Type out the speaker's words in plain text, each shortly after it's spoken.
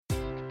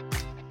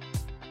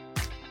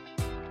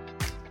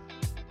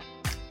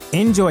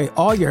Enjoy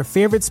all your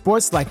favorite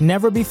sports like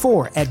never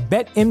before at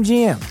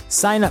BetMGM.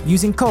 Sign up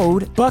using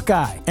code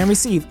Buckeye and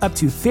receive up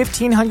to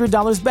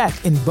 $1,500 back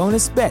in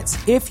bonus bets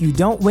if you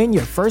don't win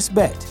your first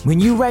bet. When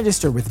you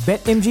register with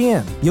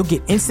BetMGM, you'll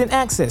get instant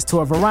access to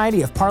a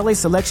variety of parlay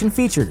selection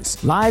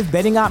features, live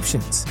betting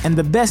options, and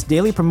the best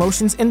daily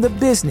promotions in the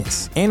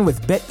business. And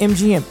with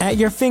BetMGM at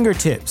your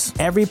fingertips,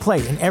 every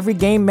play and every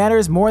game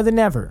matters more than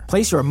ever.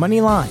 Place your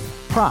money line,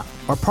 prop,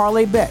 or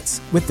parlay bets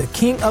with the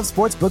king of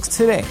sportsbooks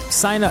today.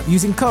 Sign up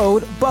using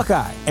code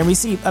Buckeye and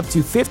receive up to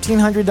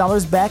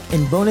 $1,500 back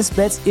in bonus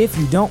bets if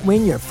you don't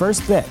win your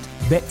first bet.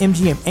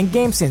 BetMGM and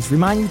GameSense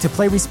remind you to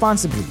play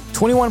responsibly.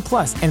 21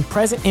 plus and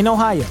present in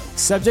Ohio,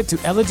 subject to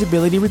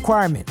eligibility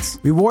requirements.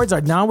 Rewards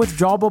are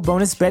non-withdrawable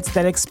bonus bets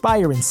that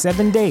expire in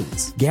 7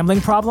 days. Gambling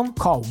problem?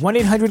 Call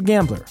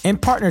 1-800-GAMBLER. In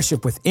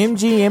partnership with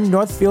MGM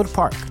Northfield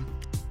Park.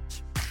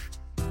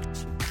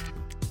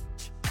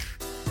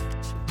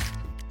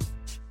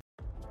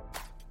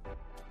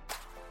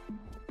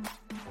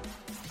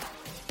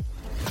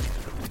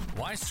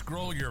 Why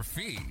scroll your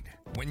feed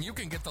when you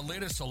can get the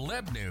latest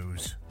celeb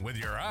news with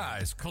your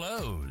eyes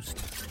closed?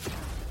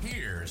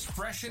 Here's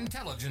fresh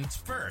intelligence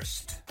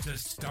first to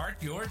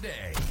start your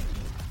day.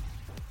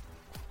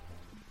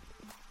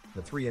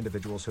 The 3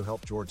 individuals who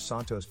helped George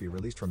Santos be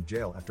released from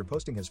jail after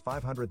posting his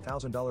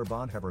 $500,000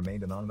 bond have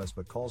remained anonymous,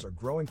 but calls are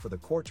growing for the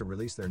court to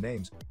release their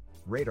names,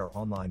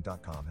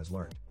 RadarOnline.com has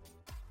learned.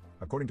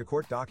 According to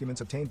court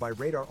documents obtained by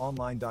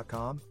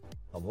RadarOnline.com,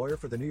 a lawyer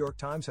for the New York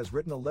Times has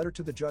written a letter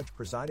to the judge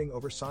presiding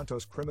over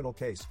Santos' criminal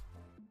case.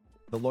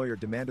 The lawyer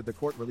demanded the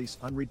court release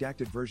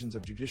unredacted versions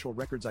of judicial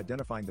records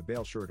identifying the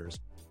bail suretors.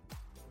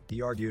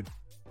 He argued,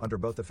 under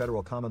both the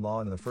federal common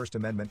law and the First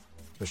Amendment,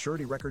 the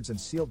surety records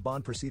and sealed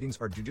bond proceedings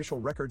are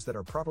judicial records that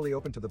are properly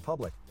open to the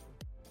public.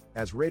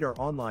 As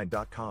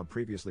RadarOnline.com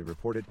previously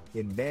reported,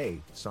 in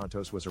May,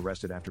 Santos was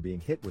arrested after being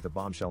hit with a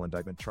bombshell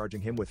indictment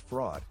charging him with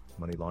fraud,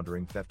 money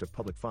laundering, theft of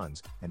public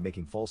funds, and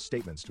making false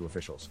statements to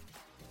officials.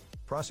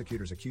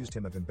 Prosecutors accused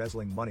him of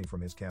embezzling money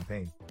from his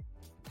campaign.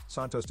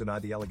 Santos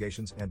denied the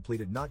allegations and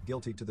pleaded not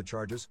guilty to the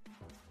charges.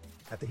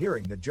 At the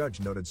hearing, the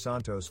judge noted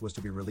Santos was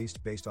to be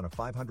released based on a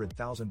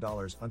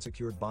 $500,000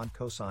 unsecured bond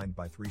co-signed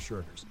by 3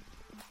 suretors.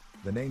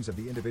 The names of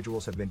the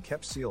individuals have been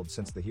kept sealed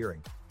since the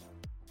hearing.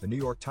 The New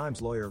York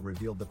Times lawyer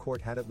revealed the court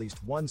had at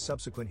least one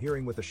subsequent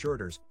hearing with the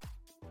suretors.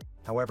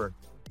 However,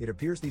 it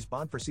appears these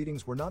bond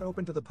proceedings were not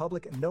open to the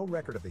public and no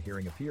record of the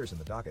hearing appears in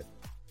the docket,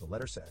 the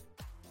letter said.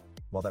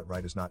 While that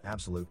right is not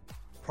absolute,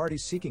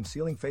 parties seeking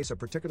sealing face a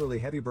particularly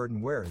heavy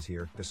burden, whereas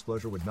here,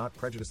 disclosure would not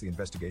prejudice the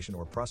investigation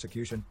or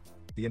prosecution,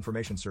 the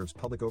information serves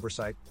public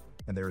oversight,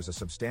 and there is a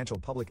substantial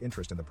public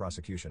interest in the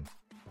prosecution.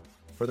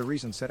 For the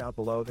reasons set out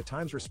below, the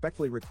Times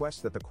respectfully requests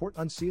that the court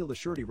unseal the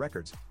surety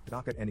records,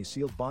 docket any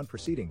sealed bond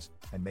proceedings,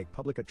 and make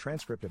public a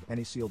transcript of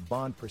any sealed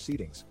bond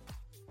proceedings.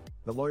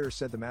 The lawyer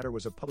said the matter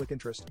was of public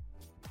interest.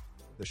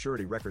 The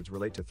surety records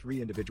relate to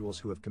 3 individuals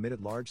who have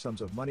committed large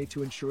sums of money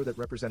to ensure that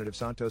Representative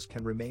Santos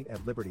can remain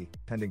at liberty,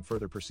 pending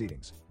further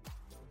proceedings.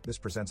 This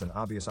presents an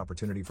obvious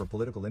opportunity for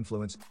political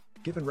influence,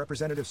 given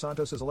Representative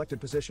Santos' elected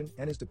position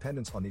and his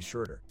dependence on these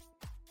suretor.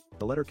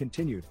 The letter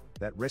continued,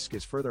 that risk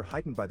is further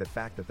heightened by the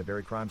fact that the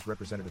very crimes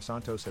Representative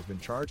Santos has been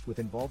charged with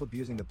involve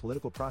abusing the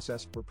political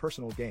process for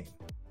personal gain.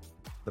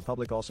 The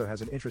public also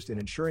has an interest in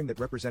ensuring that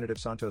Representative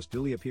Santos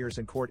duly appears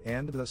in court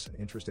and thus an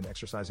interest in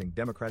exercising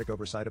democratic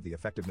oversight of the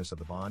effectiveness of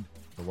the bond,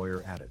 the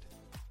lawyer added.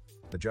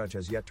 The judge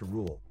has yet to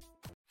rule.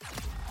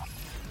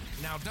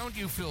 Now, don't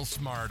you feel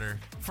smarter?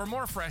 For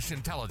more fresh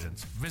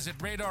intelligence, visit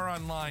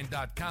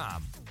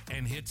RadarOnline.com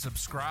and hit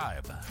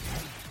subscribe.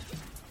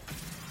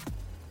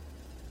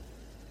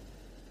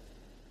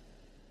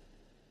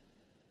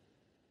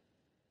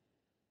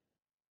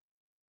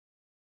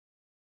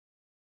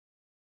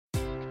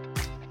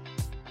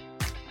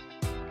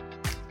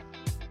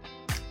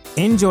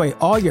 Enjoy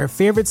all your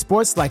favorite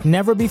sports like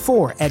never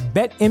before at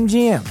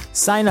BetMGM.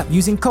 Sign up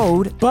using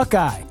code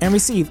Buckeye and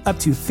receive up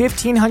to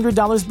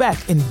 $1,500 back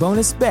in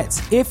bonus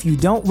bets if you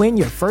don't win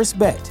your first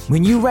bet.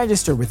 When you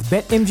register with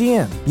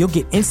BetMGM, you'll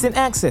get instant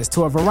access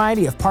to a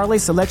variety of parlay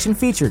selection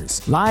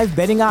features, live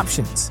betting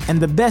options,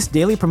 and the best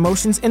daily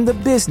promotions in the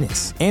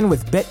business. And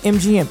with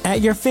BetMGM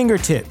at your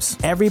fingertips,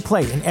 every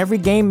play and every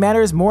game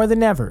matters more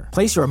than ever.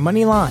 Place your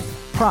money line,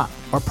 prop,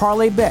 or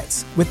parlay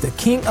bets with the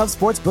king of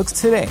sportsbooks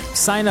today.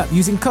 Sign up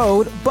using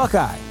code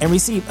Buckeye and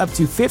receive up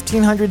to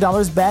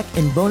 $1,500 back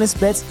in bonus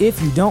bets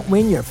if you don't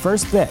win your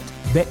first bet.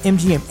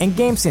 BetMGM and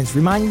GameSense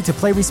remind you to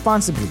play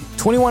responsibly.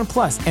 21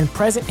 plus and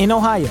present in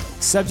Ohio,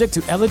 subject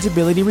to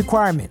eligibility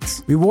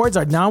requirements. Rewards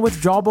are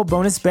non-withdrawable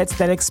bonus bets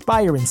that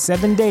expire in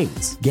 7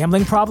 days.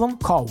 Gambling problem?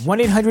 Call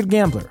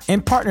 1-800-GAMBLER.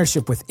 In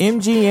partnership with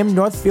MGM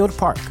Northfield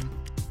Park.